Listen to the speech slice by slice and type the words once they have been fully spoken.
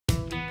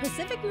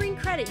Pacific Marine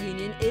Credit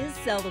Union is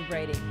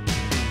celebrating.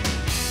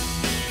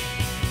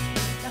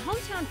 The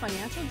hometown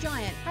financial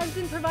giant has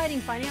been providing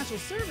financial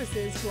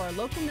services to our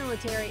local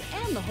military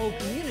and the whole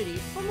community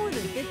for more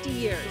than 50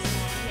 years.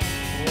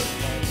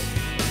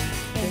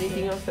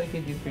 Anything else I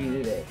could do for you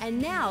today? And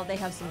now they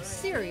have some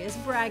serious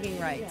bragging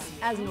rights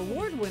as an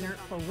award winner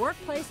for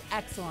workplace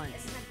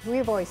excellence.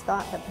 We've always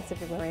thought that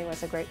Pacific Marine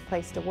was a great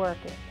place to work,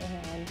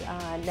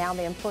 and now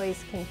the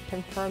employees can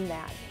confirm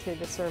that through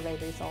the survey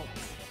results.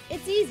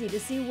 It's easy to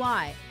see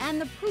why,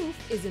 and the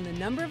proof is in the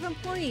number of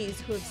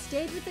employees who have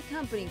stayed with the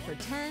company for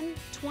 10,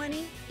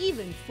 20,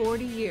 even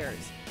 40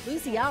 years.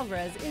 Lucy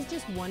Alvarez is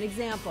just one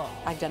example.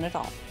 I've done it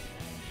all,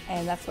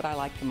 and that's what I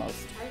like the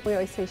most. We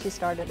always say she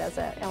started as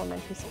an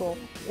elementary school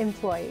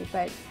employee,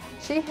 but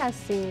she has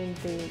seen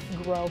the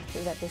growth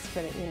that this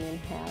credit union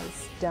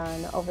has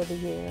done over the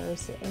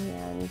years,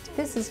 and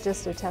this is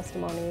just a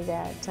testimony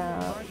that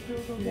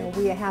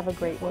we have a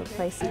great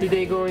workplace. Is the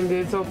day going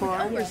good so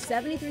far? With over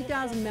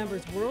 73,000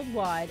 members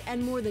worldwide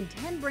and more than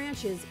 10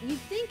 branches,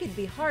 you'd think it'd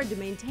be hard to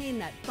maintain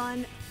that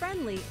fun,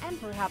 friendly, and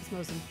perhaps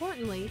most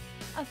importantly,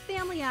 a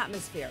family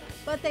atmosphere.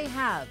 But they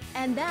have,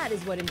 and that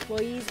is what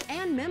employees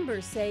and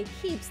members say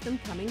keeps them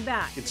coming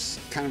back. It's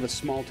kind of a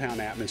small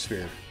town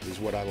atmosphere is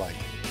what I like.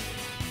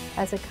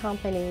 As a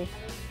company,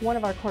 one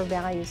of our core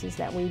values is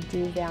that we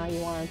do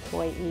value our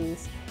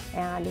employees,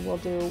 and we'll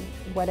do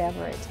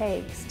whatever it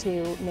takes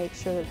to make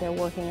sure that their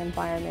working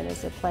environment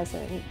is a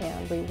pleasant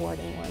and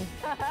rewarding one.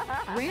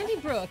 Randy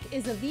Brooke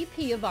is a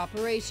VP of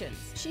Operations.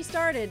 She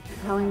started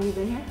How long have you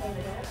been here?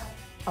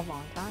 a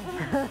long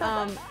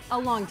time. A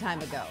long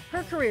time ago.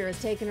 Her career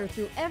has taken her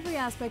through every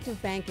aspect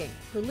of banking.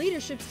 Her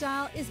leadership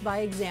style is by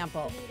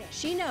example.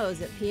 She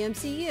knows at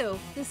PMCU,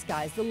 the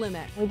sky's the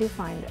limit. We do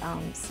find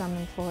some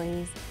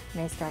employees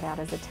may start out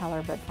as a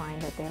teller but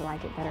find that they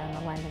like it better in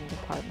the lending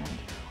department,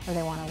 or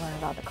they want to learn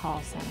about the call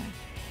center.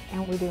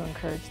 And we do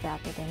encourage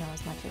that they know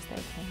as much as they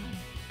can.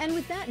 And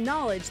with that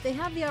knowledge, they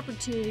have the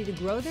opportunity to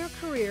grow their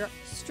career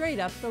straight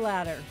up the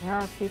ladder. They're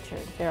our future.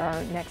 They're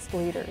our next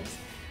leaders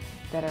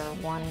that are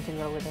wanting to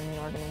grow within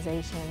the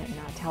organization. You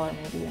know, a teller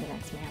may be the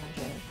next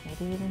manager,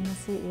 maybe even the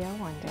CEO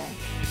one day.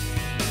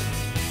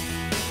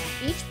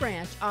 Each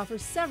branch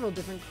offers several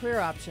different career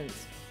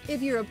options.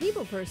 If you're a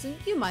people person,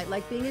 you might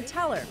like being a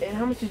teller. And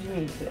how much did you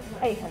need today?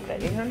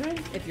 800.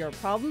 800? If you're a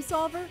problem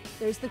solver,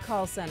 there's the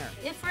call center.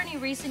 If for any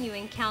reason you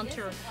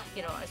encounter,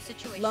 a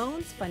situation.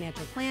 Loans,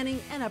 financial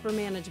planning, and upper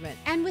management.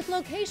 And with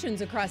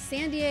locations across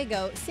San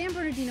Diego, San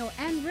Bernardino,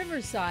 and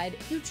Riverside,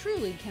 you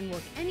truly can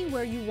work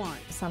anywhere you want.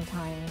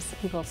 Sometimes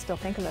people still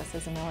think of us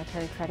as a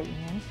military credit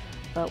union,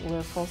 but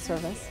we're full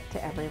service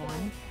to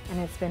everyone. And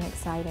it's been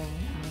exciting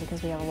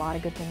because we have a lot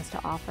of good things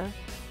to offer.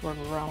 We're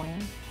growing,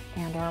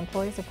 and our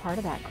employees are part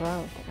of that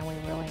growth, and we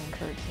really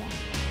encourage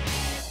that.